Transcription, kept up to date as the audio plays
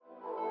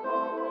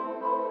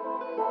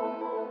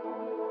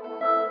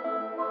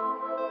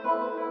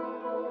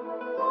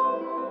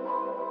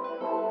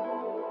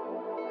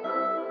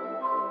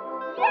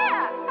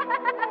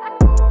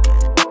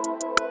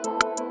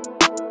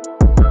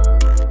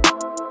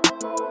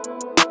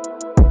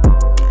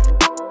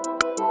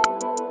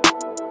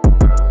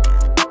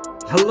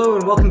Hello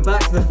and welcome back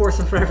to the Force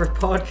and Forever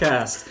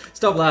podcast.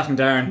 Stop laughing,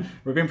 Darren.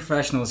 We're being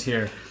professionals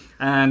here.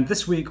 And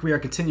this week we are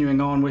continuing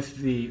on with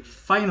the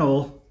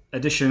final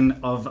edition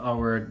of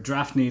our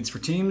draft needs for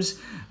teams.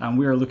 And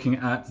we are looking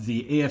at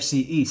the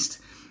AFC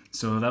East.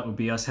 So that would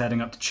be us heading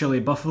up to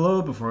chilly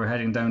Buffalo before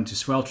heading down to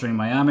sweltering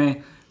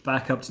Miami,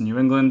 back up to New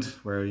England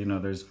where,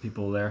 there's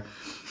people there,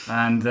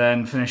 and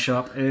then finish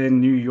up in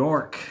New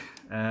York.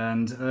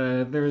 And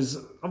there's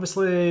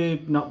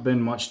obviously not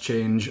been much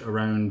change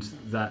around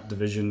that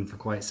division for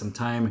quite some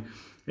time.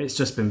 It's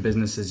just been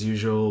business as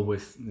usual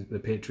with the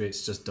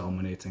Patriots just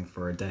dominating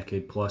for a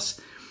decade plus.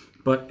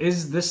 But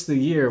is this the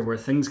year where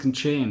things can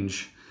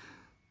change?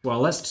 Well,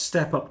 let's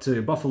step up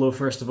to Buffalo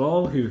first of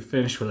all, who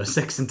finished with a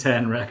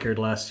 6-10 record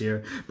last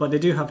year. But they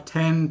do have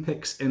 10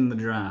 picks in the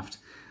draft,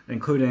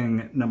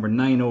 including number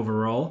 9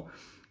 overall,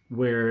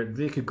 where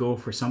they could go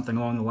for something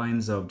along the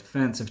lines of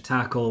defensive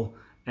tackle,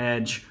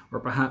 edge, or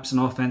perhaps an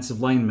offensive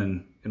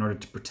lineman in order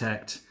to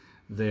protect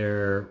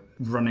their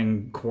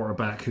running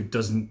quarterback who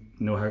doesn't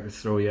know how to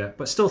throw yet,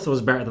 but still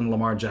throws better than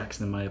Lamar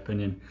Jackson, in my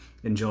opinion,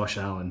 in Josh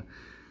Allen.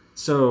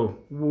 So,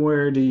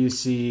 where do you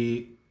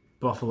see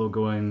Buffalo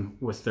going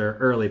with their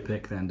early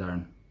pick then,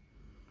 Darren?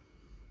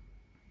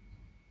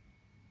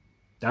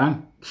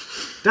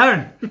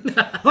 Darren!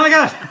 Oh my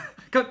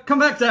God! Come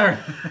back, Darren!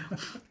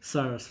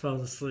 Sorry, I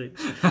fell asleep.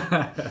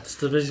 This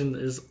division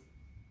is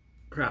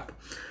crap.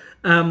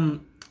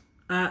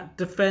 At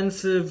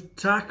defensive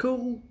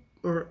tackle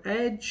or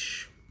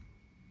edge,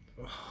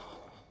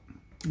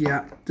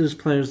 yeah, there's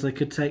players they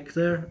could take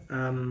there.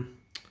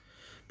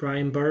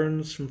 Brian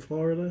Burns from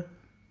Florida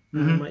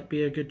might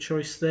be a good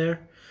choice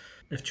there.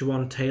 If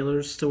Jawan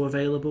Taylor's still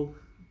available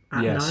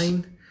at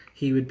 9,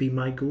 he would be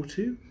my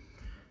go-to.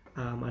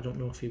 I don't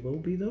know if he will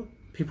be though.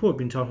 People have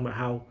been talking about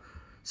how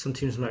some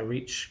teams might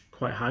reach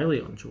quite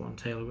highly on Jawan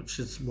Taylor, which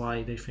is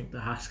why they think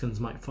that Haskins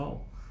might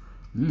fall.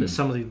 That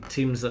some of the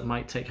teams that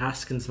might take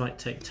Haskins might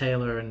take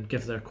Taylor and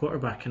give their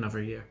quarterback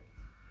another year.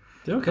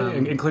 Okay,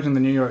 including the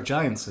New York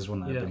Giants is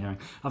one that I've been hearing.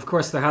 Of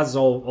course, there has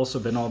also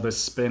been all this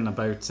spin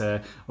about,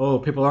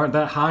 people aren't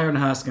that high on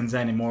Haskins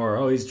anymore.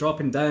 Oh, he's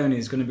dropping down.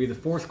 He's going to be the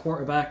 4th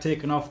quarterback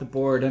taken off the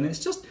board. And it's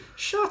just,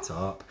 shut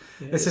up.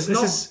 Yeah, this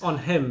is on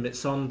him.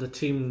 It's on the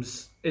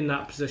teams in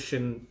that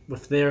position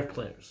with their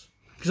players.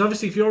 Because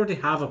obviously, if you already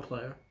have a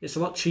player, it's a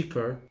lot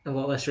cheaper and a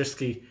lot less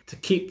risky to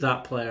keep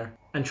that player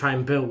and try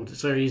and build.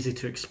 It's very easy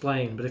to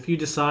explain. But if you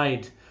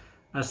decide,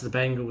 as the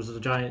Bengals or the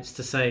Giants,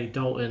 to say,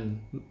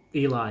 Dalton,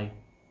 Eli,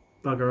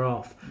 bugger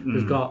off,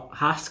 we've got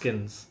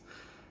Haskins,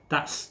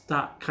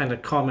 that kind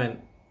of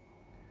comment,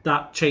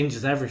 that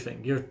changes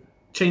everything. You're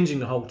changing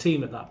the whole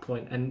team at that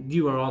point, and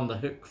you are on the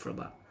hook for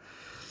that.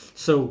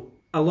 So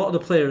a lot of the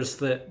players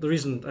the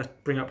reason I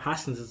bring up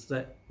Haskins is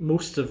that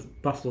most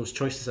of Buffalo's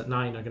choices at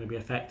 9 are going to be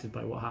affected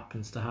by what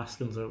happens to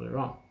Haskins earlier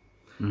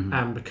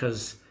on.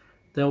 Because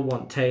they'll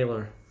want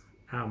Taylor,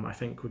 I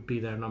think, would be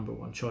their number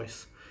 1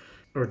 choice.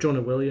 Or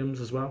Jonah Williams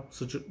as well.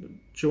 So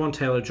Jawan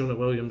Taylor, Jonah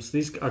Williams,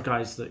 these are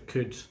guys that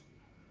could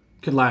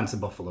land to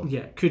Buffalo.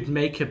 Yeah, could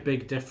make a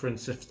big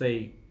difference if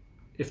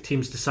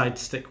teams decide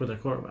to stick with their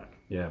quarterback.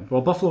 Yeah,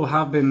 well, Buffalo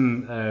have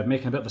been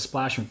making a bit of a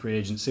splash in free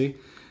agency.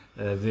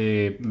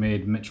 They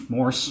made Mitch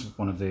Morse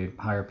one of the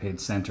higher paid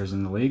centers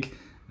in the league.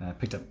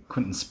 Picked up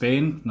Quinton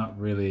Spain, not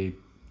really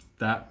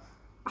that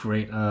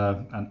great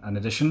an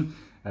addition.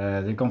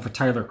 They've gone for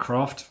Tyler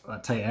Croft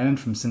at tight end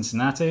from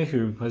Cincinnati,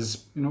 who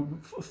has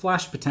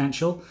flashed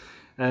potential.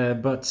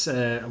 But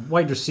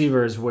wide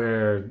receivers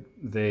where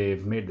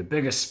they've made the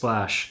biggest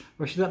splash,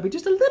 or should that be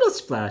just a little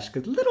splash?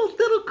 Because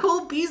little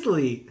Cole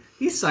Beasley,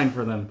 he's signed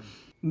for them.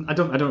 I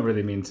don't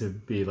really mean to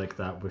be like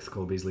that with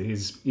Cole Beasley.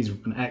 He's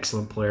an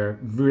excellent player,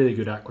 really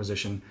good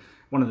acquisition,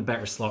 one of the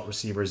better slot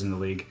receivers in the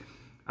league.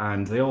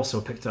 And they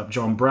also picked up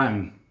John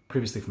Brown,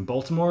 previously from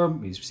Baltimore.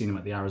 We've seen him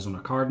at the Arizona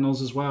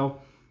Cardinals as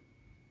well.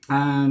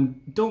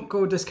 And don't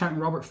go discounting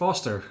Robert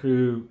Foster,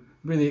 who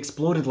really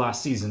exploded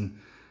last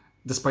season,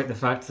 despite the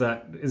fact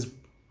that his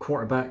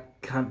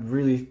quarterback can't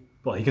really...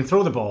 Well, he can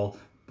throw the ball,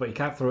 but he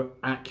can't throw it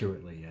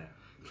accurately yet.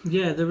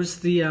 Yeah, there was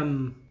the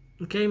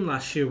game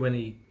last year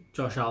when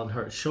Josh Allen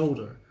hurt his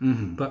shoulder,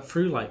 but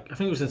through I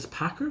think it was against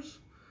Packers,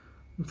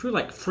 and through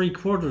 3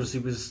 quarters he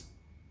was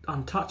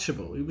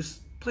untouchable. He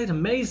played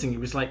amazing. He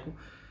was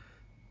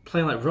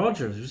playing like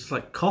Rodgers. He was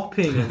just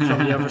copying him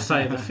from the other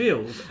side of the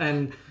field,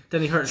 and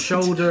then he hurt his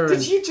shoulder.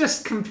 Did you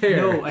just compare?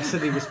 No, I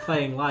said he was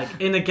playing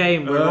in a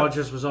game where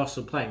Rodgers was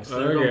also playing, so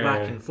they were going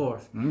back and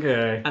forth.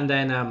 Okay. And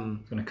then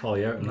I'm going to call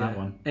you out on that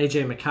one.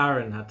 AJ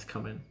McCarron had to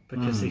come in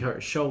because he hurt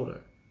his shoulder.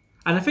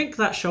 And I think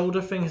that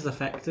shoulder thing has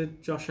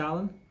affected Josh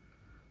Allen.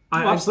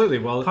 Absolutely.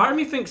 Well, part of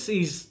me thinks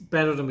he's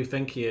better than we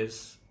think he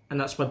is, and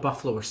that's why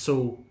Buffalo were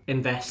so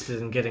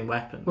invested in getting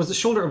weapons. Was it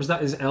shoulder or was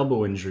that his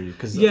elbow injury?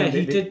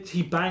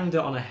 He banged it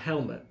on a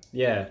helmet.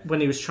 Yeah,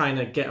 when he was trying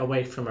to get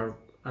away from a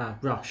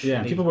rush.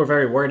 Yeah, people were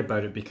very worried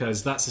about it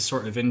because that's the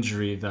sort of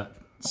injury that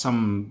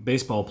some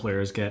baseball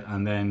players get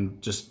and then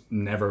just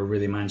never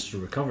really manage to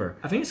recover.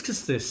 I think it's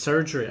because the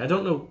surgery. I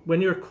don't know,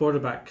 when you're a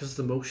quarterback, because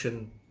the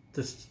motion,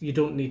 you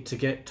don't need to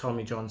get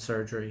Tommy John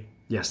surgery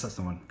Yes, that's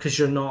the one. because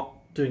you're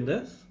not doing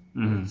this.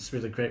 Mm-hmm. It's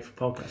really great for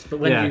podcasts. But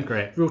when you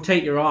great.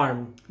 rotate your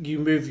arm, you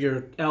move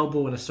your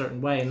elbow in a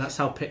certain way, and that's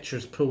how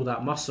pitchers pull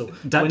that muscle.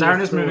 When Darren you're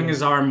is moving throwing-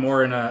 his arm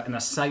more in a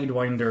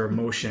sidewinder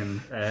motion,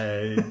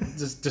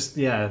 just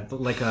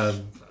like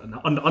an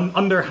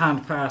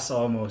underhand pass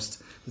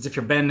almost, as if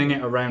you're bending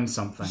it around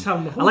something. Just how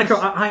Mahomes- I like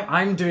how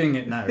I'm doing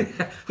it now.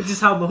 Which is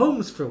how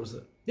Mahomes throws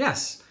it.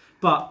 Yes,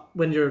 But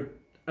when you're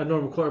a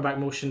normal quarterback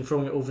motion,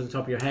 throwing it over the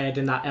top of your head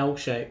in that L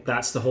shape,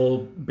 that's the whole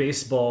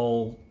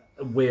baseball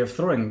way of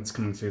throwing that's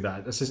coming through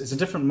that. It's a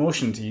different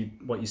motion to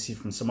what you see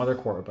from some other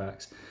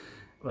quarterbacks.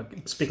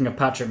 Like, speaking of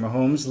Patrick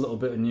Mahomes, a little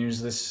bit of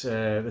news this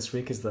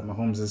week is that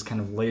Mahomes has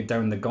kind of laid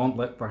down the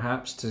gauntlet,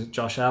 perhaps, to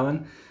Josh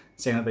Allen,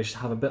 saying that they should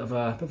have a bit of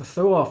a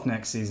throw off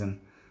next season.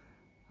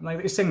 And like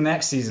they're saying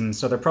next season,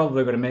 so they're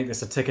probably going to make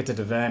this a ticketed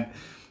event,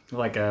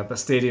 like a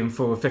stadium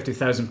full of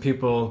 50,000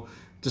 people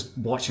just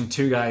watching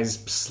two guys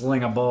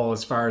sling a ball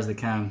as far as they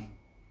can.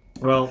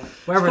 Well,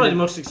 it's wherever probably they, the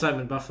most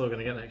excitement Buffalo are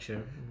going to get next year.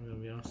 I'm going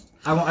to be honest.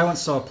 I once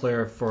saw a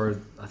player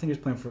I think he was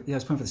playing for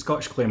the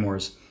Scottish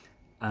Claymores,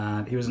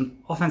 and he was an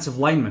offensive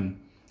lineman,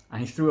 and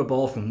he threw a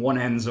ball from one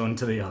end zone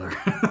to the other.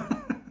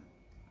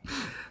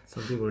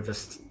 Some people are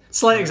just...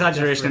 Slight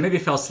exaggeration, it maybe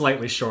fell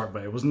slightly short,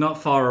 but it was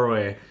not far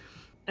away.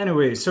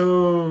 Anyway,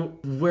 so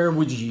where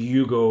would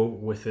you go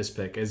with this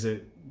pick? Is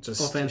it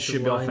just Offensive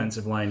should be line.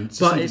 offensive line?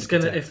 But it's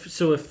going to...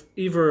 If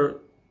either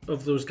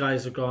of those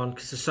guys are gone,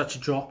 because there's such a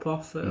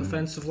drop-off at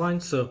offensive line,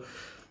 so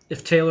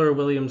if Taylor or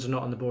Williams are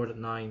not on the board at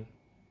 9,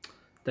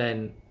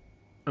 then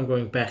I'm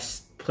going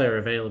best player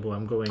available.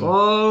 I'm going...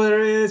 Oh,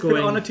 there he is. Put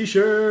it on a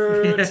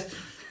t-shirt. Yeah.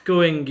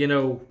 Going,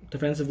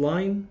 defensive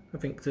line. I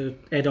think the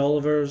Ed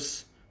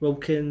Olivers,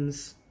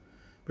 Wilkins,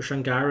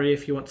 Rashan Gary,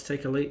 if you want to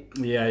take a leap.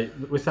 Yeah,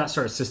 with that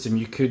sort of system,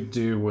 you could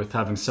do with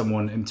having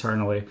someone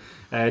internally.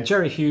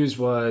 Jerry Hughes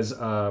was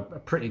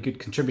a pretty good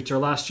contributor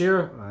last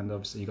year, and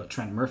obviously you got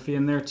Trent Murphy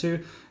in there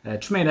too.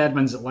 Tremaine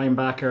Edmonds at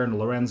linebacker and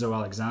Lorenzo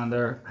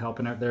Alexander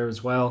helping out there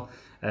as well.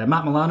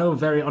 Matt Milano,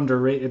 very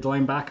underrated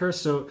linebacker.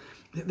 So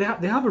they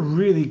have a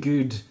really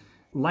good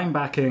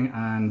linebacking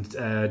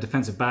and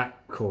defensive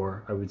back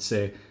core, I would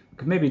say.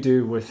 Could maybe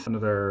do with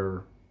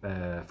another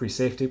free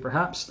safety,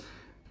 perhaps.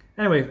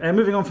 Anyway,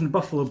 moving on from the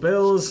Buffalo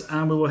Bills,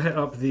 and we will hit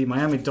up the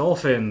Miami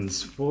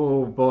Dolphins.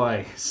 Oh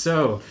boy.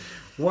 So,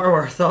 what are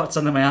our thoughts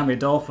on the Miami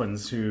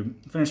Dolphins, who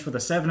finished with a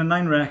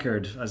 7-9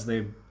 record, as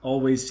they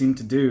always seem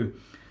to do,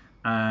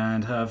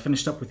 and have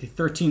finished up with the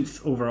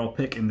 13th overall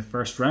pick in the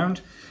first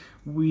round?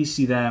 We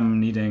see them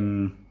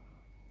needing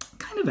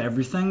kind of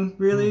everything,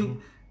 really. Mm-hmm.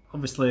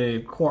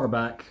 Obviously,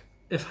 quarterback.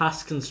 If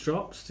Haskins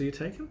drops, do you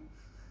take him?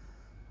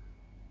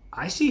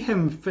 I see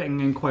him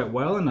fitting in quite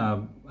well in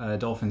a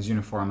Dolphins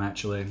uniform,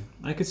 actually.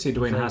 I could see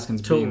Dwayne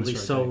Haskins being totally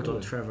sold on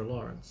Trevor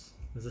Lawrence.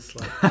 Is this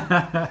like...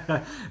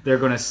 They're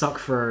going to suck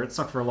for Lawrence.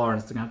 They're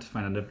going to have to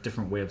find a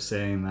different way of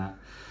saying that.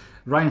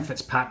 Ryan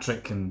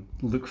Fitzpatrick and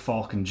Luke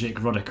Falk and Jake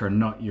Ruddick are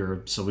not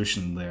your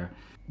solution there.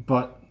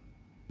 But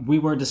we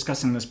were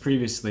discussing this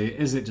previously.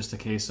 Is it just a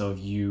case of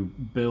you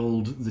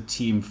build the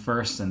team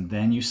first and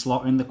then you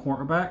slot in the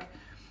quarterback?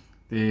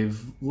 They've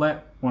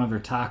let one of their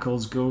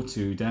tackles go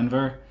to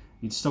Denver.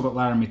 You've still got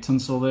Laramie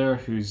Tunsil there,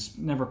 who's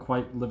never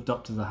quite lived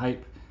up to the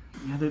hype.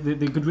 Yeah,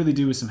 they could really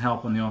do with some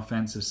help on the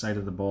offensive side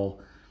of the ball.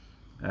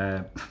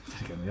 Again,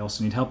 they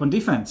also need help on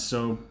defense.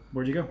 So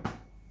where do you go?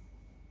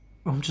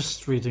 I'm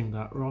just reading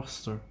that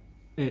roster.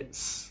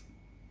 It's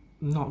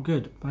not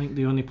good. I think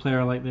the only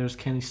player I like there is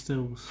Kenny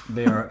Stills.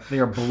 They are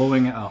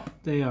blowing it up.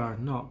 They are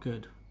not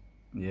good.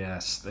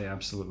 Yes, they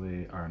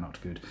absolutely are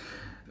not good.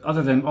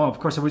 Other than, of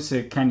course, I would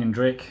say Kenyon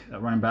Drake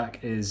at running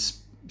back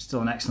is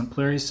still an excellent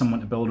player. He's someone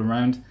to build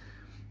around.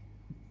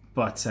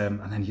 But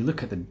and then you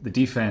look at the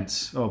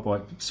defense. Oh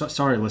boy,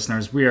 sorry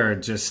listeners, we are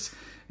just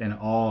in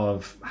awe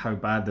of how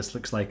bad this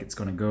looks like it's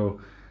going to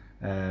go.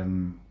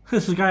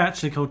 There's a guy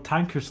actually called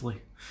Tankersley.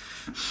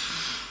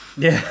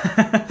 Yeah.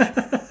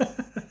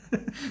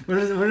 What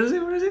is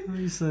he?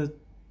 He's a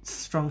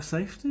strong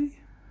safety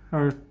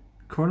or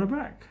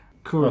cornerback.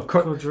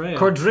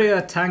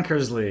 Cordrea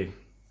Tankersley. You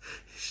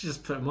should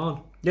just put him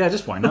on. Yeah,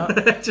 just why not?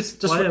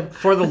 just play him.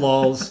 For the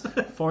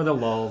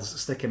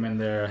lulz, stick him in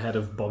there ahead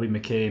of Bobby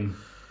McCain.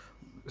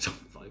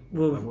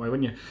 Well, why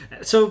wouldn't you?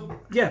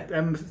 So yeah,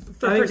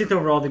 13th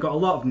overall. They've got a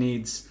lot of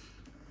needs.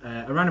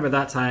 Around about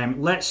that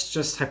time, let's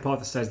just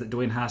hypothesize that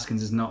Dwayne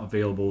Haskins is not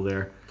available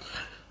there.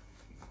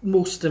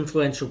 Most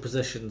influential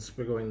positions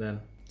we're going then.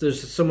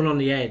 There's someone on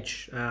the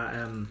edge.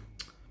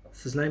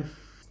 What's his name?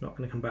 It's not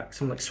going to come back.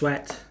 Someone like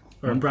Sweat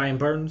or Brian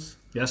Burns.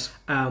 Yes.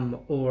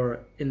 Or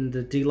in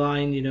the D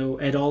line,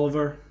 Ed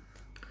Oliver.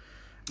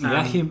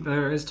 Yeah,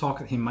 there is talk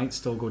that he might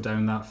still go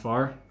down that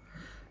far.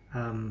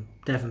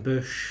 Devin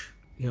Bush.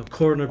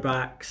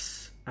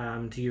 Cornerbacks.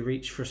 Do you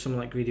reach for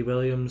someone like Greedy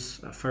Williams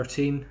at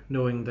 13,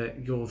 knowing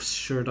that you'll have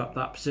shored up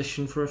that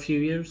position for a few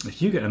years?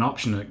 If you get an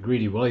option at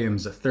Greedy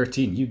Williams at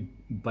 13, you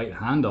bite the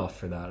hand off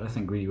for that. I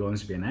think Greedy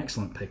Williams would be an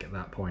excellent pick at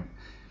that point.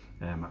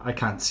 I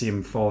can't see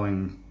him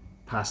falling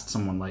past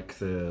someone like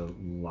the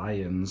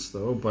Lions,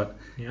 though. But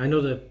yeah, I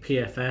know the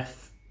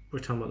PFF. We're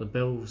talking about the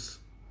Bills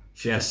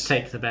Just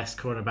take the best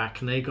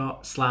cornerback, and they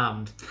got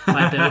slammed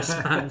by Bills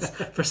fans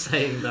for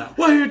saying that.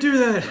 Why do you do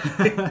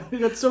that? You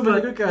got so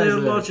many good guys. The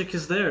logic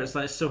is there. It's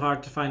like it's so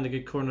hard to find a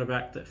good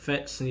cornerback that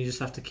fits, and you just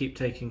have to keep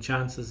taking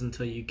chances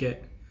until you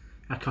get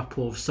a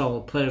couple of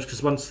solid players.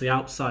 Because once the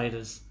outside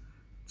is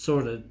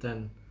sorted,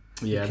 then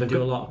you can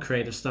do a lot of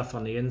creative stuff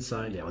on the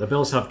inside. Yeah, well, the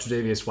Bills have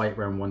Tre'Davious White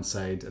around one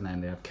side, and then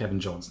they have Kevin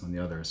Johnson on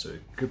the other. So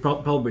it could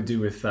probably do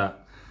with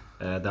that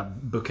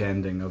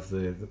bookending of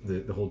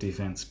the whole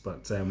defense,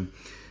 but.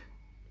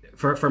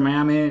 For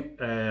Miami,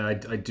 I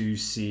do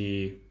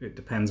see, it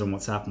depends on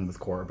what's happened with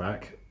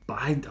quarterback, but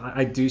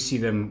I do see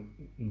them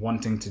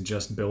wanting to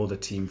just build a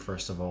team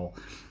first of all,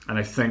 and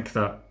I think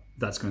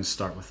that's going to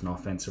start with an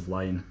offensive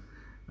line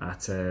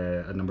at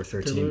number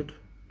 13. Dillard.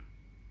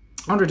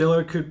 Andre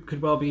Dillard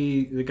could well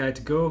be the guy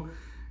to go.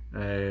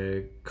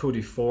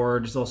 Cody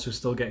Ford is also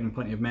still getting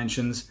plenty of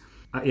mentions.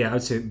 I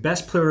would say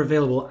best player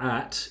available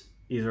at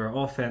either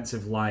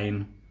offensive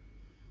line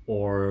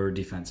or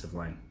defensive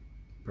line.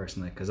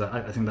 Personally, because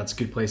I think that's a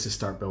good place to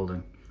start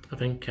building. I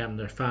think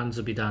their fans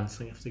would be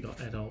dancing if they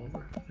got Ed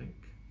Oliver.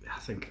 I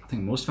think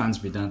most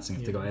fans would be dancing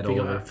if they got Ed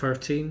Oliver. They got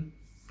 13.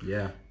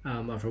 Yeah.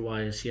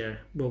 Otherwise,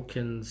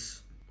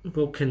 Wilkins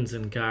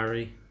and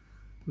Gary,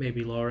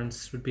 maybe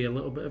Lawrence would be a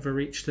little bit of a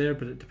reach there,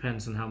 but it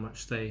depends on how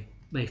much they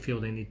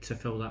feel they need to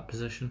fill that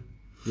position.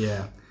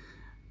 Yeah.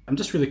 I'm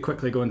just really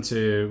quickly going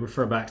to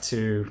refer back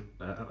to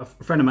a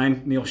friend of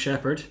mine, Neil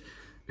Shepard,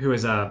 who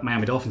is a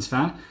Miami Dolphins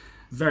fan.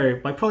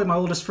 Probably my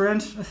oldest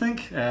friend, I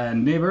think,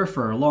 neighbour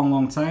for a long,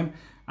 long time.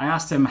 I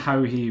asked him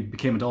how he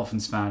became a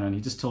Dolphins fan, and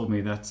he just told me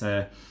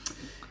that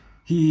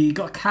he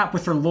got a cap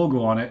with their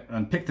logo on it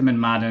and picked them in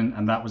Madden,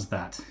 and that was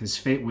that. His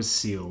fate was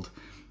sealed.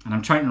 And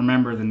I'm trying to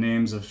remember the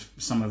names of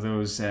some of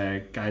those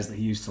guys that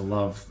he used to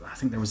love. I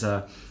think there was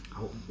a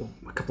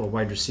couple of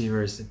wide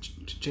receivers. Did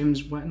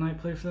James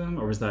Whitenight play for them?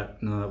 Or was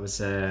that... No, that was...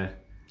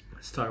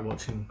 I started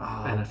watching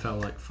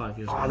NFL like 5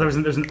 years ago. There's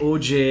an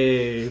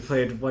OJ who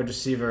played wide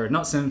receiver,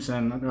 not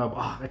Simpson.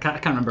 I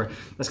can't remember.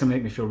 That's going to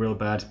make me feel real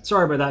bad.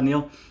 Sorry about that,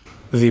 Neil.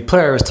 The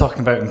player I was talking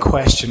about in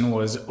question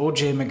was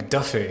OJ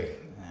McDuffie.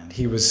 And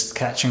he was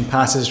catching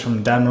passes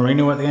from Dan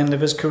Marino at the end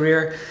of his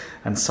career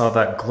and saw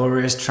that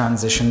glorious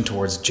transition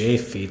towards Jay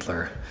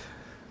Fiedler.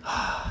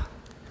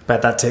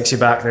 Bet that takes you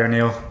back there,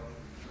 Neil.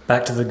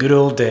 Back to the good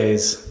old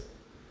days.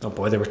 Oh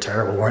boy, they were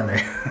terrible, weren't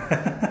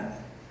they?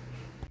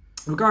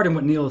 Regarding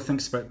what Neil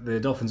thinks about the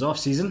Dolphins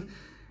off-season,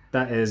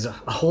 that is a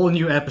whole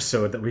new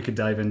episode that we could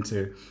dive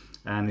into.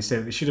 And they say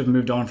that they should have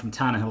moved on from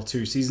Tannehill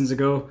 2 seasons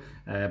ago,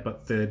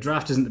 but the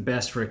draft isn't the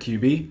best for a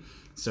QB.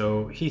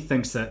 So he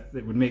thinks that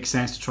it would make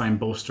sense to try and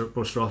bolster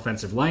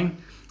offensive line,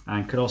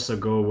 and could also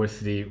go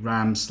with the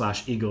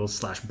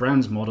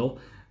Rams/Eagles/Browns model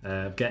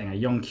of getting a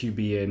young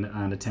QB in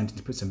and attempting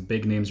to put some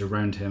big names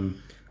around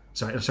him.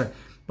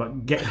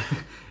 But get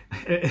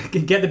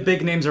the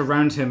big names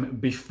around him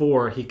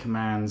before he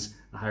commands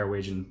a higher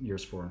wage in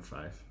years 4 and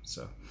 5.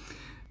 So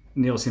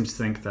Neil seems to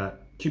think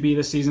that QB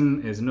this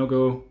season is a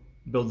no-go,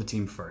 build the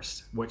team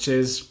first, which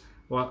is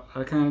what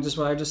I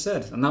just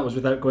said, and that was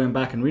without going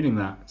back and reading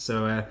that.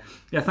 So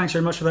thanks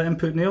very much for that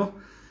input, Neil.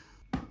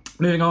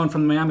 Moving on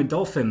from the Miami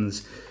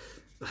Dolphins.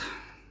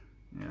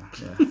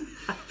 Yeah.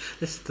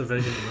 This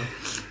division,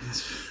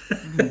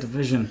 man.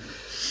 Division.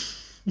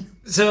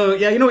 So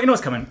you know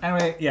what's coming.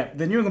 Anyway,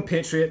 the New England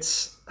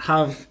Patriots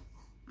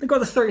they got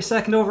the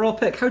 32nd overall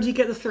pick. How do you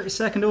get the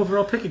 32nd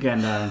overall pick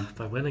again, Darren?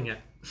 By winning it.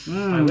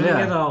 By winning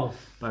it all.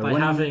 By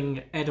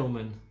having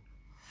Edelman.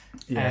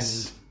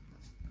 Yes.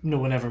 And no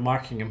one ever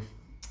marking him.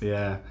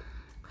 Yeah.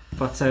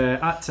 But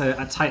at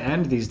tight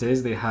end these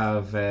days, they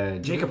have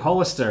Jacob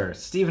Hollister,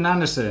 Steven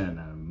Anderson,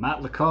 and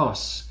Matt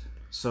Lacoste.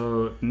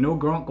 So no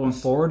Gronk going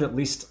forward, at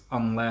least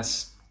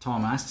unless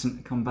Tom asks him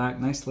to come back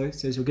nicely.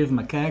 Says he'll give him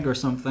a keg or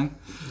something.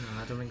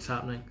 No, I don't think it's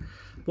happening.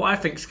 What I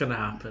think is going to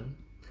happen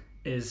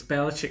is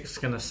Belichick's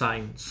going to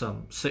sign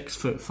some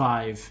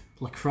 6'5"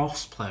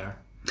 lacrosse player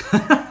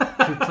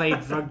who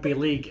played rugby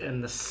league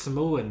in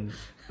the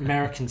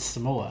American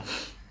Samoa,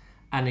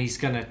 and he's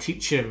going to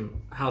teach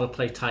him how to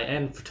play tight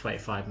end for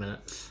 25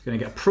 minutes. Going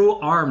to get a pro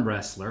arm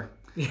wrestler.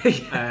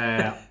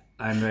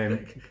 And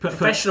then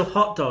professional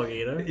hot dog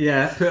eater.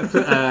 Yeah, put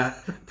a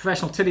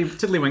professional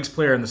tiddlywinks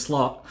player in the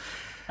slot,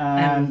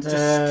 and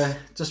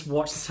just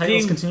watch the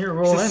titles continue to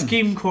roll in.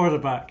 Scheme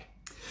quarterback.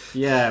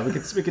 Yeah, we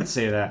could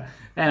say that.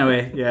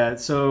 Anyway,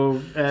 so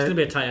it's gonna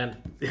be a tight end.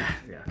 Yeah,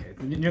 okay.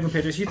 New England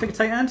Patriots. You think a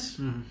tight end?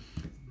 Mm-hmm.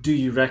 Do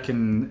you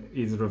reckon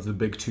either of the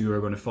big two are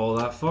going to fall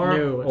that far?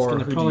 No, it's going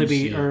to probably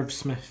be Irv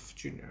Smith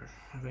Jr.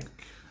 I think.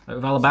 Out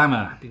of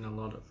Alabama. There's been a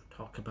lot of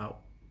talk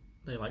about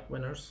they like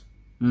winners.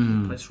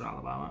 Mm. He plays for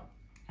Alabama,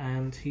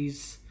 and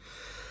he's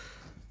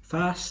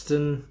fast.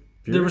 And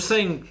they were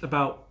saying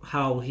about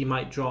how he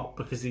might drop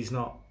because he's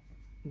not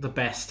the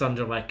best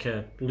under like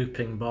a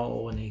looping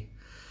ball, and he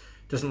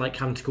doesn't like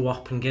having to go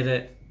up and get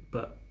it.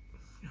 But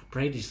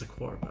Brady's the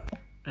quarterback,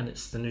 and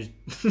it's the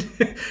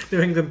New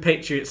England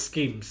Patriots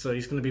scheme, so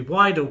he's going to be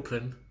wide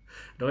open.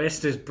 The way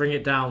to bring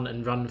it down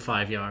and run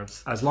 5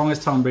 yards. As long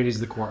as Tom Brady's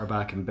the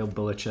quarterback and Bill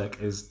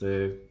Belichick is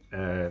the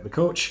the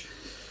coach.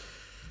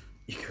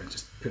 You could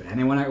just put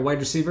anyone out of wide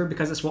receiver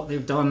because it's what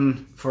they've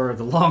done for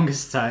the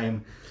longest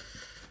time.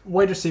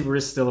 Wide receiver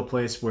is still a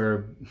place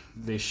where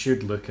they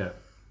should look at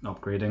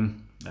upgrading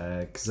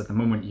because at the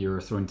moment you're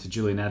throwing to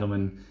Julian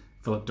Edelman,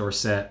 Philip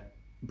Dorsett,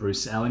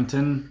 Bruce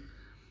Ellington.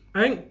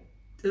 I think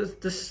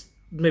this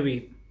may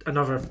be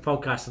another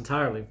podcast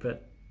entirely,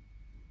 but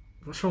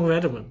what's wrong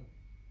with Edelman?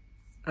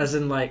 As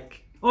in, like...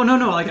 Oh, no,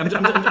 like, I'm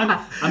not...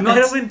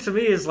 Edelman, to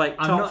me, is, like,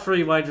 top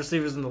 3 wide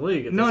receivers in the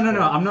league. No,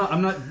 I'm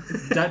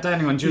not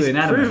downing on Julian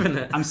Edelman. Proven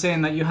it. I'm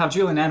saying that you have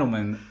Julian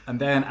Edelman, and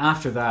then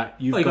after that,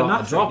 you've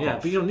got a drop-off. Yeah,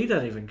 but you don't need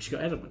anything because you've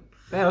got Edelman.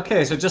 Yeah,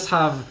 okay, so just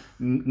have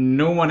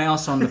no one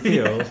else on the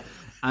field,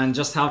 and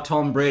just have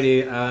Tom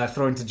Brady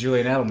throwing to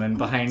Julian Edelman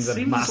behind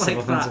the massive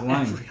offensive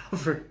line. Every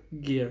other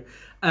year.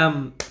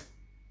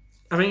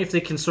 I think if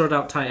they can sort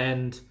out tight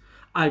end,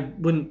 I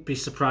wouldn't be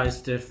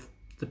surprised if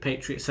the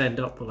Patriots end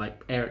up with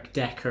like Eric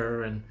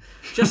Decker and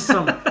just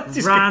some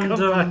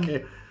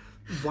random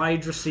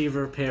wide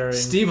receiver pairing.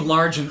 Steve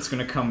Largent's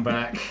going to come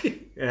back.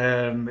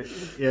 Yeah,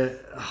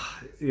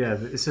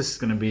 it's just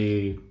going to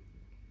be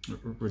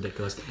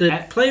ridiculous.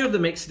 The player that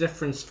makes a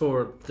difference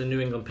for the New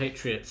England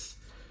Patriots,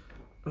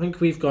 I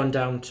think we've gone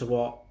down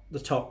to the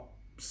top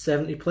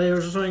 70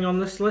 players or something on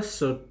this list,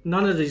 so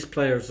none of these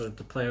players are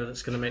the player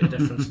that's going to make a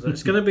difference.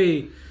 It's going to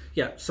be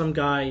some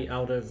guy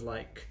out of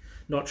like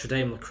Notre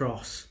Dame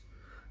lacrosse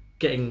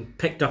getting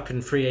picked up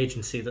in free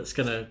agency that's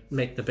going to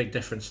make the big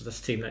difference to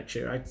this team next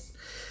year.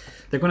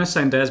 They're going to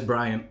sign Des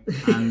Bryant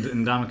and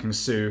Ndamukong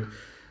Suh.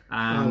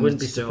 I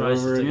wouldn't be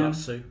surprised if they got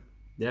Suh.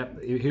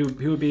 Yep, he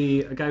would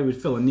be a guy who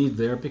would fill a need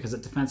there because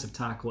at defensive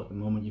tackle at the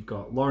moment you've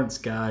got Lawrence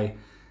Guy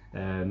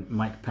and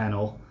Mike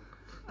Pennell.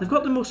 They've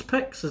got the most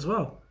picks as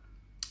well.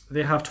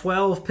 They have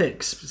 12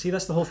 picks. See,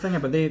 that's the whole thing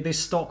about they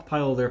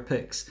stockpile their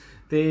picks.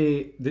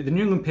 The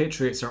New England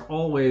Patriots are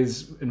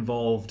always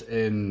involved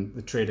in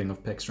the trading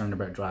of picks around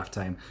about draft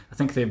time. I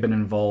think they've been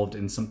involved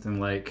in something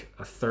like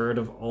a third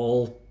of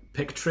all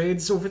pick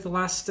trades over the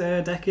last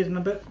decade and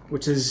a bit,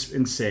 which is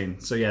insane.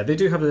 So yeah, they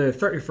do have the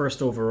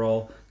 31st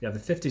overall. They have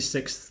the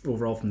 56th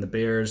overall from the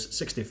Bears,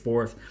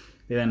 64th.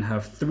 They then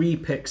have 3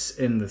 picks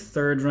in the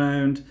 3rd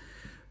round.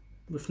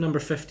 With number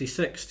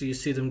 56, do you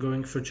see them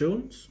going for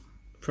Jones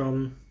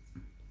from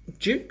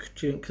Duke?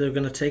 Do you think they're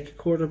going to take a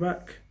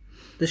quarterback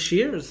this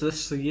year? Is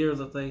this the year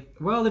that they...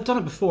 Well, they've done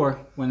it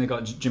before when they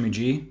got Jimmy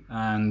G,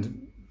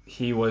 and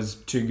he was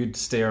too good to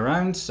stay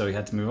around, so he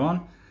had to move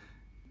on.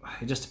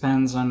 It just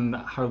depends on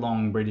how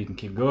long Brady can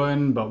keep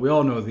going, but we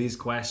all know these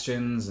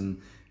questions,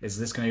 and is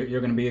this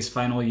you're going to be his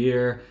final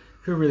year?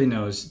 Who really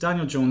knows?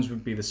 Daniel Jones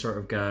would be the sort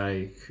of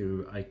guy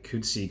who I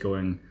could see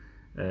going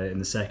in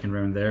the 2nd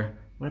round there.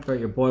 What about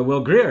your boy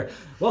Will Greer?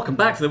 Welcome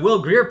back to the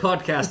Will Greer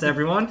podcast,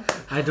 everyone.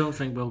 I don't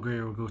think Will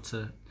Greer will go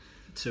to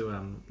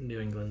New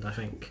England. I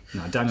think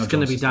it's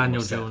going to be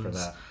Daniel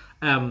Jones.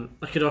 I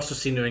could also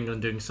see New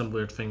England doing some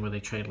weird thing where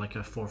they trade like a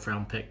 4th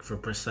round pick for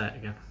Brissett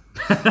again.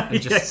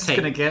 And just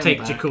take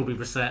Jacoby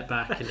Brissett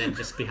back and then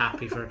just be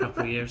happy for a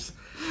couple of years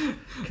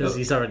because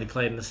he's already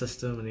played in the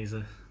system and he's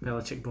a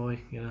Belichick boy,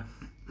 you know.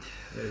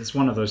 It's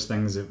one of those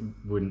things that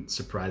wouldn't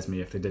surprise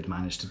me if they did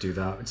manage to do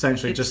that.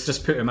 Essentially,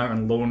 just put him out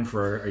on loan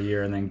for a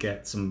year and then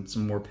get some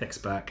more picks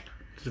back.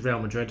 It's the Real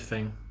Madrid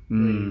thing.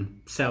 You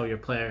sell your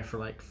player for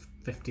like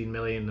 15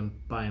 million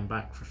and buy him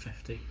back for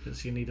 50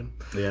 because you need him.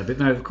 Yeah, but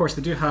now of course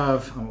they do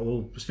have.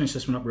 We'll just finish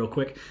this one up real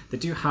quick. They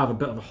do have a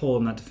bit of a hole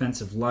in that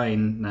defensive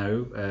line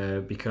now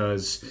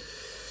because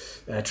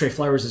Trey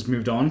Flowers has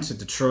moved on to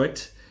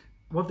Detroit.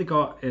 What have they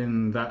got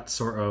in that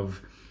sort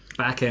of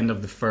back end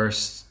of the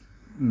first?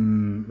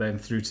 Then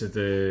through to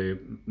the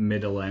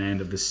middle and end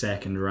of the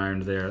 2nd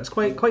round there. That's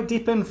quite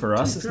deep in for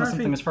us. It's not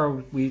something as far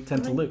we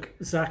tend to look.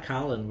 Zach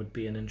Allen would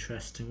be an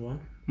interesting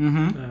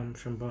one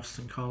from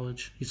Boston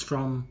College. He's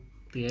from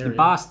the area. In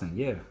Boston,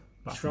 yeah.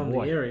 He's from the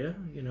area.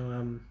 You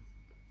know,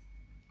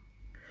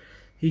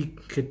 he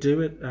could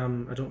do it.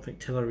 I don't think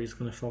Tillery's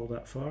going to fall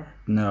that far.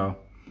 No.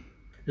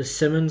 Is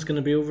Simmons going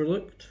to be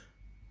overlooked?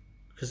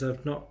 Because I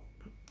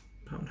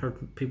haven't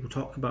heard people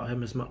talk about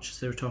him as much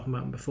as they were talking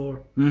about him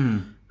before.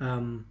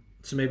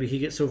 So maybe he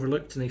gets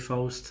overlooked and he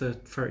falls to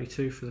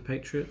 32 for the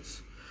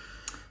Patriots.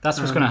 That's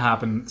what's going to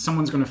happen.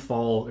 Someone's going to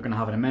fall. They're going to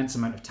have an immense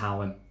amount of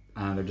talent,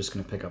 and they're just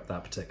going to pick up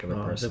that particular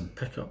person.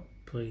 They'll pick up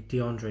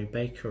DeAndre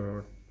Baker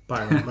or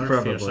Byron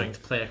Murphy or something to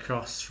play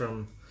across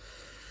from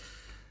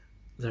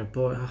their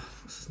boy.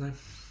 What's his name?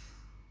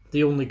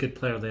 The only good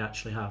player they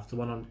actually have.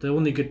 The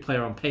only good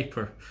player on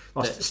paper.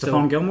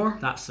 Stephon Gilmore?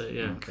 That's it,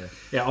 yeah. Okay.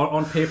 Yeah,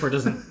 on paper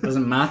doesn't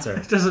matter.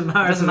 It doesn't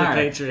matter to the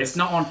Patriots. It's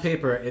not on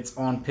paper, it's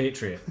on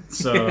Patriot.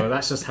 So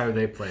that's just how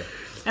they play.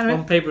 Anyway.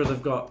 On paper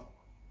they've got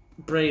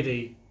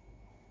Brady.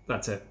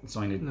 That's it. That's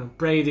all I need. No,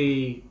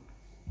 Brady.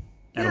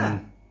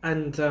 Edelman.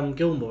 And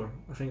Gilmore,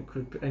 I think,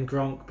 and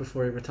Gronk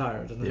before he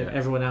retired. And I think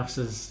everyone else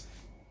is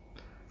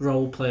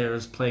role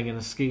players playing in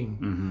a scheme.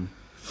 Mm-hmm.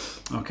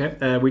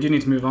 Okay, we do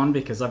need to move on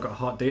because I've got a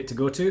hot date to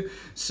go to.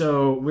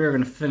 So we're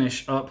going to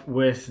finish up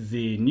with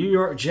the New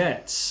York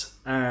Jets,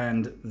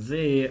 and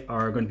they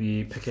are going to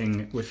be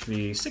picking with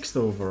the 6th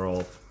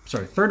overall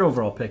third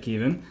overall pick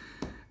even,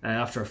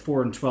 after a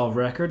 4-12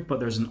 record. But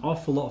there's an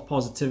awful lot of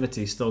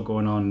positivity still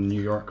going on in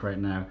New York right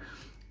now,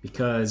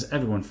 because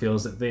everyone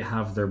feels that they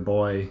have their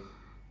boy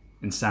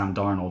in Sam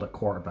Darnold at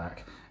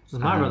quarterback.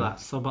 Doesn't matter about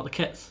that. It's all about the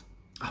kits,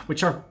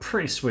 which are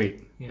pretty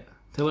sweet. Yeah,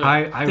 they look,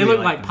 I they really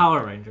look like them.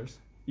 Power Rangers.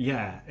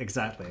 Yeah,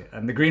 exactly.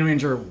 And the Green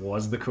Ranger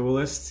was the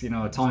coolest. Tony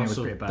was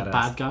Also pretty badass. the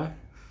bad guy.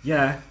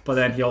 Yeah, but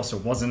then he also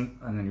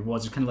wasn't, and then he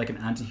was kind of like an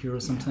anti-hero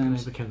And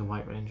sometimes. he became the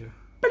White Ranger.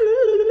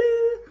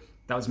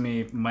 That was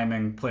me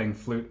miming playing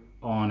flute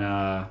on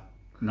a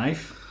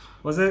knife,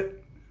 was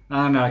it?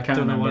 Oh no, I can't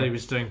Don't know remember. what he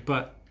was doing,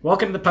 but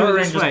Welcome to the put Power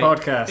it this Rangers way,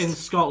 podcast. in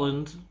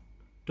Scotland,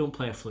 don't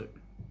play a flute.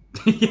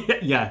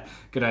 Yeah,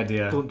 good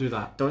idea. Don't do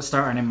that. Don't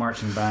start any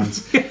marching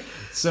bands.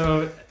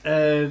 So,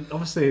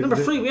 obviously... Number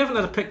 3, we haven't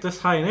had a pick this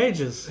high in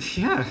ages.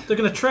 Yeah. They're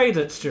going to trade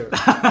it, Stuart.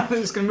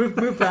 They're just going to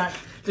move back.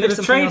 They're going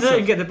to trade it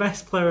and get the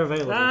best player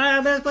available.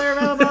 Best player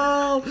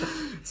available!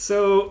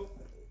 So,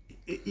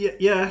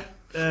 yeah.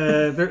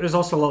 There's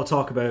also a lot of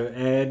talk about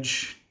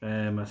Edge.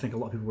 I think a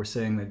lot of people were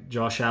saying that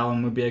Josh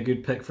Allen would be a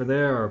good pick for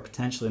there, or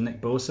potentially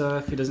Nick Bosa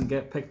if he doesn't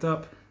get picked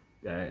up.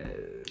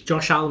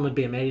 Josh Allen would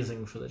be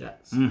amazing for the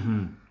Jets.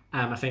 Mm-hmm.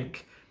 I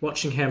think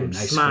watching him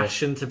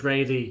smash into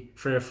Brady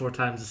 3 or 4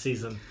 times a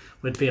season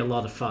would be a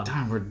lot of fun.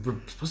 Damn, we're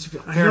supposed to be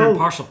a fair and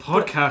impartial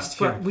podcast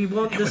here. But we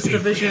want this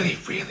division really,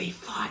 really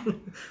fun.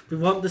 We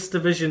want this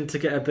division to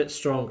get a bit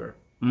stronger,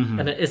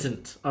 and it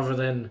isn't. Other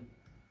than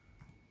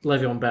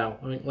Le'Veon Bell,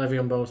 I think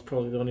Le'Veon Bell is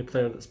probably the only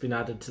player that's been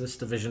added to this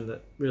division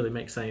that really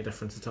makes any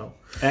difference at all.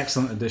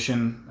 Excellent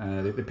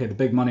addition. They paid the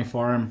big money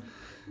for him.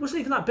 It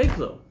wasn't even that big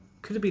though.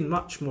 Could have been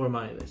much more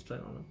money they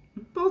spent on him.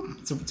 Well,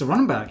 it's a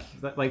running back.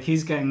 Like,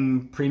 he's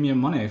getting premium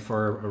money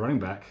for a running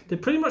back. They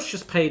pretty much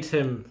just paid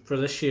him for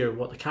this year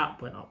what the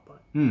cap went up by.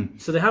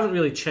 So they haven't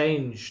really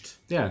changed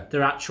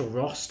their actual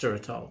roster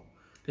at all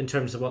in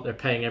terms of what they're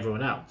paying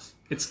everyone else.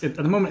 At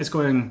the moment it's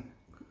going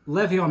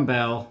Le'Veon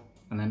Bell,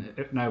 and then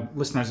now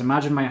listeners,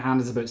 imagine my hand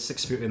is about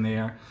 6 foot in the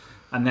air,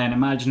 and then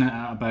imagine it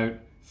at about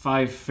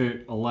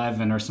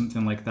 5'11" or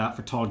something like that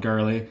for Todd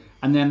Gurley,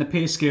 and then the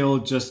pay scale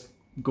just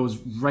goes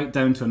right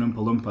down to an Oompa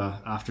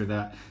Loompa after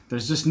that.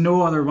 There's just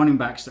no other running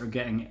backs that are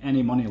getting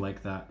any money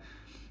like that.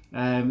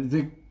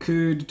 They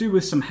could do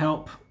with some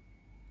help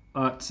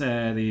at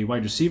the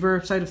wide receiver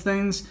side of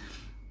things.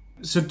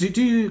 So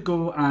do you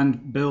go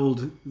and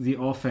build the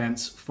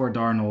offense for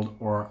Darnold,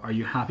 or are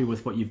you happy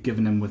with what you've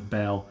given him with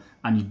Bell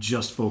and you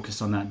just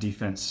focus on that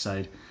defense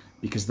side?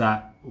 Because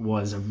that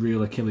was a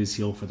real Achilles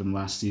heel for them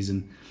last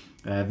season.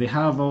 They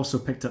have also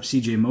picked up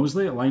CJ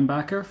Mosley, a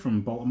linebacker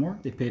from Baltimore.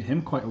 They paid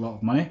him quite a lot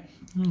of money.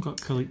 We've got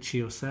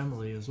Kalichi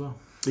Osemele as well.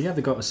 But yeah,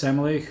 they got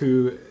Osemele,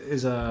 who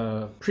is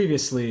a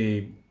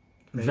previously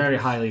very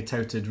highly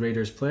touted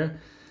Raiders player.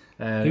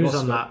 He was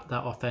on that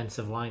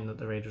offensive line that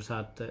the Raiders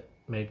had that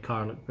made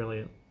Carr look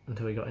brilliant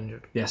until he got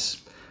injured.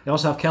 Yes. They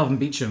also have Kelvin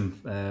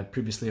Beachum,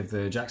 previously of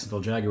the Jacksonville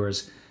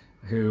Jaguars,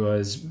 who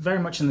was very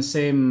much in the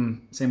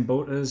same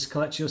boat as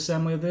Kelechi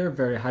Osemele there,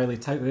 very highly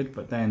touted,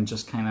 but then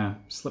just kind of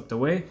slipped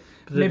away.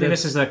 Maybe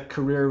this is a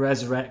career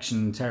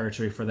resurrection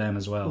territory for them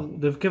as well.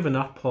 They've given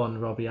up on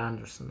Robbie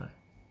Anderson now.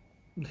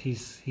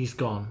 He's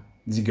gone.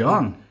 Is he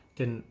gone?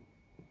 Didn't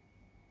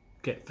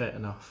get fit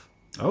enough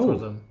for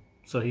them,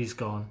 so he's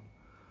gone.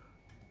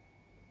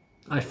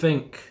 I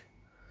think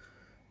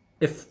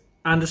if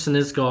Anderson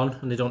is gone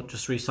and they don't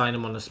just re-sign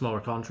him on a smaller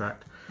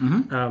contract,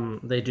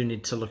 they do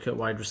need to look at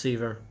wide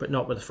receiver, but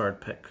not with the third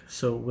pick.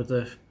 So with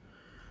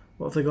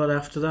what have they got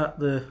after that?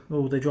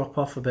 They drop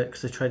off a bit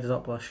because they traded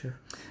up last year.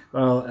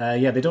 Well,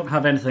 they don't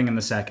have anything in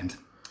the second.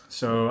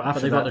 So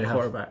after but that, they got the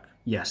quarterback.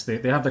 Yes, they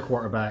have the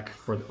quarterback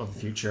of the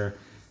future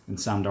in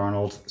Sam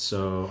Darnold.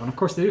 So, and of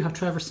course they do have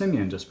Trevor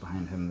Siemian just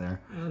behind him there,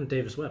 and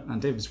Davis Webb.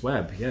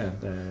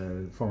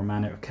 The former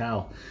man out of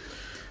Cal.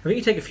 I think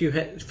you take a few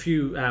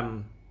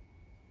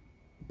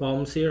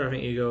bombs here. I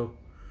think you go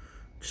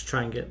just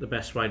try and get the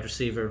best wide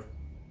receiver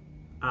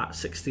at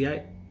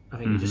 68. I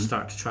think you just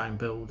start to try and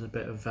build a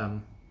bit of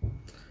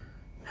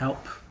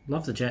help.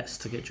 Love the Jets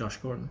to get Josh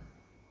Gordon.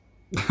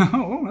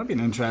 Oh, that'd be an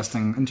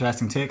interesting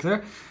take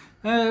there.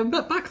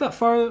 But back that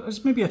far,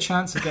 there's maybe a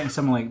chance of getting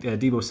someone like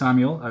Deebo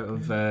Samuel out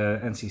of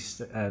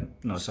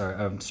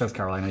South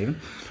Carolina even.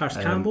 Paris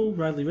Campbell,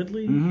 Riley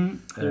Ridley.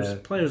 There's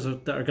players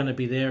that are going to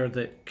be there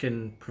that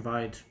can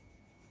provide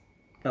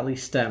at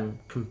least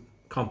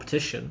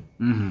competition.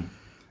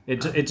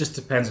 It just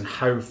depends on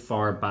how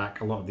far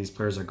back a lot of these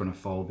players are going to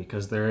fall,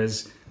 because there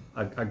is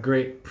a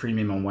great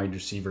premium on wide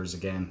receivers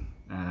again,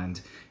 and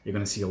you're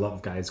going to see a lot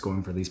of guys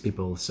going for these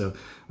people. So,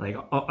 like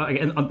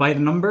by the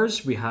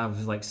numbers, we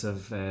have likes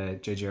of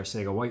JJ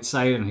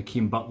Arcega-Whiteside and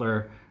Hakeem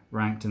Butler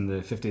ranked in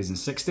the 50s and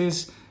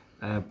 60s,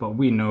 but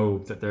we know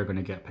that they're going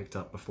to get picked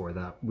up before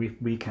that.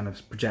 We kind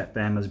of project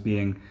them as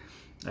being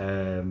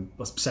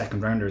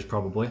second rounders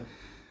probably.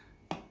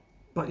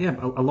 But yeah,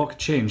 a lot could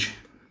change.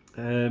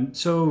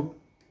 So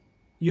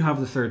you have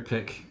the third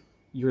pick.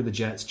 You're the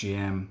Jets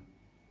GM.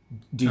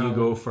 Do you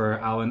go for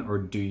Allen or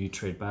do you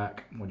trade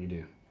back? What do you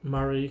do?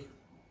 Murray,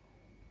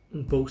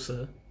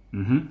 Bosa,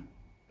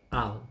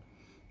 Allen.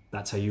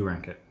 That's how you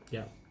rank it.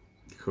 Yeah.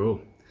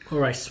 Cool.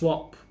 Or I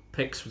swap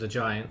picks with the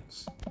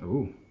Giants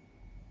Ooh.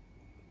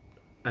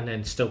 and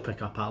then still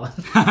pick up Allen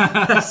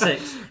at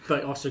 6,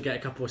 but also get a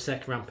couple of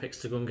second-round picks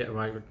to go and get a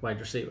wide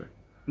receiver.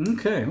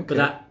 Okay.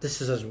 But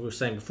this is, as we were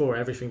saying before,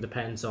 everything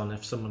depends on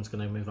if someone's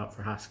going to move up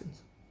for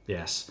Haskins.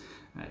 Yes.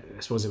 I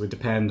suppose it would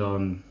depend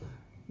on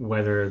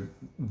whether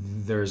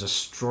there's a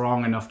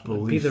strong enough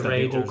belief that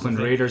the Oakland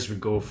Raiders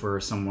would go for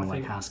someone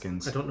like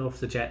Haskins. I don't know if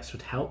the Jets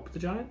would help the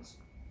Giants,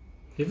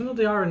 even though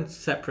they are in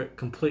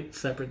complete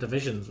separate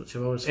divisions, which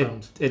I've always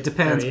found. It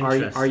depends.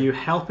 Very Are you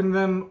helping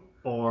them,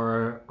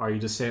 or are you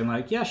just saying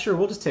like, yeah, sure,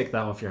 we'll just take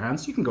that off your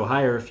hands. You can go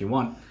higher if you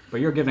want,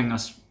 but you're giving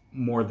us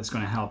more that's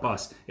going to help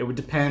us. It would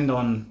depend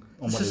on.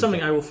 This is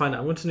something I will find out.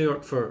 I'm going to New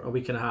York for a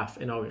week and a half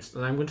in August,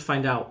 and I'm going to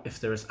find out if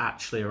there is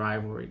actually a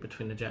rivalry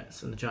between the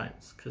Jets and the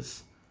Giants,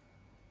 because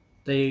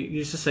they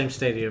use the same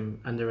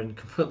stadium and they're in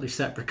completely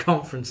separate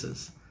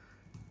conferences,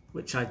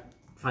 which I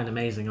find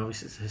amazing.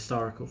 Obviously, it's a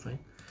historical thing.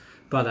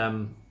 But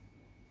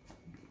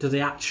do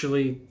they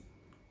actually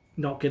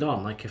not get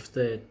on? Like, if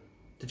the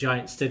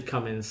Giants did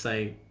come in and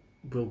say,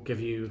 we'll give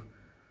you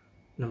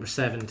number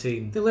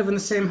 17. They live in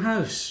the same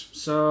house,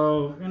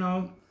 so,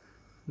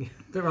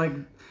 they're like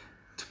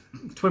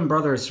twin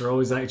brothers are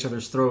always at each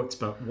other's throats,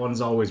 but one's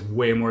always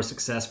way more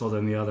successful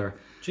than the other.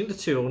 Do you think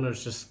the two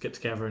owners just get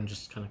together and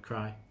just kind of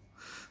cry?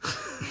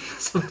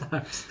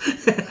 Sometimes.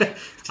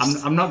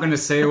 I'm not going to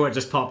say what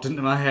just popped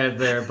into my head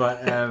there,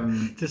 but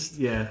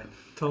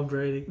Tom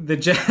Brady. The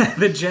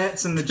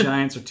Jets and the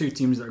Giants are two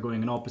teams that are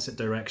going in opposite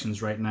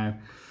directions right now,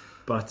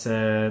 but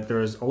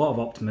there's a lot of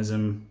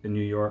optimism in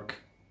New York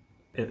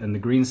in the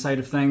green side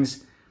of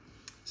things.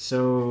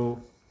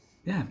 So,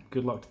 yeah,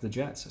 good luck to the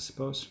Jets, I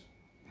suppose.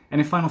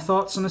 Any final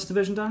thoughts on this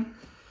division, Dan?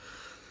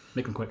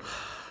 Make them quick.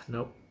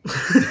 Nope.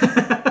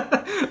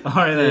 All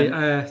right then.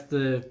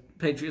 The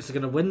Patriots are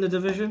going to win the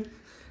division,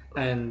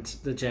 and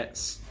the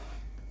Jets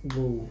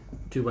will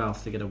do well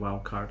if they get a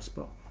wild card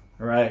spot.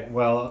 All right.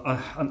 Well,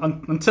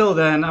 until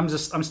then, I'm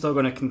still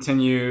going to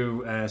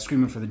continue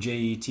screaming for the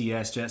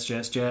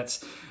Jets,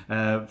 Jets,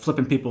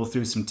 flipping people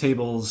through some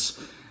tables.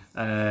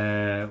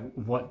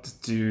 What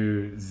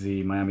do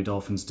the Miami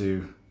Dolphins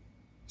do?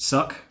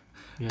 Suck.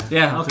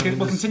 Yeah. Okay.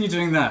 We'll continue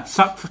doing that.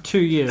 Suck for 2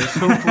 years.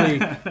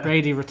 Hopefully,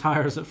 Brady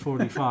retires at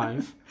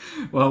 45.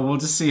 Well, we'll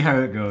just see how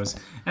it goes.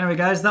 Anyway,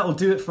 guys, that will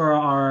do it for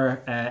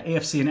our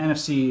AFC and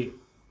NFC,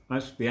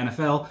 the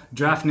NFL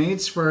draft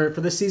needs for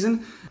this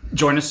season.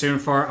 Join us soon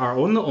for our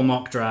own little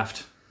mock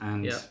draft.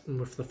 And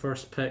with the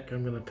first pick,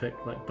 I'm going to pick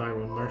like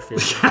Byron Murphy.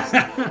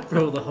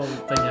 Throw the whole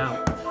thing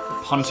out.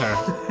 Hunter.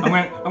 I'm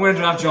going to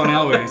draft John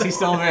Elway. Is he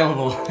still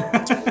available?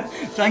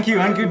 Thank you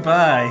and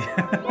goodbye.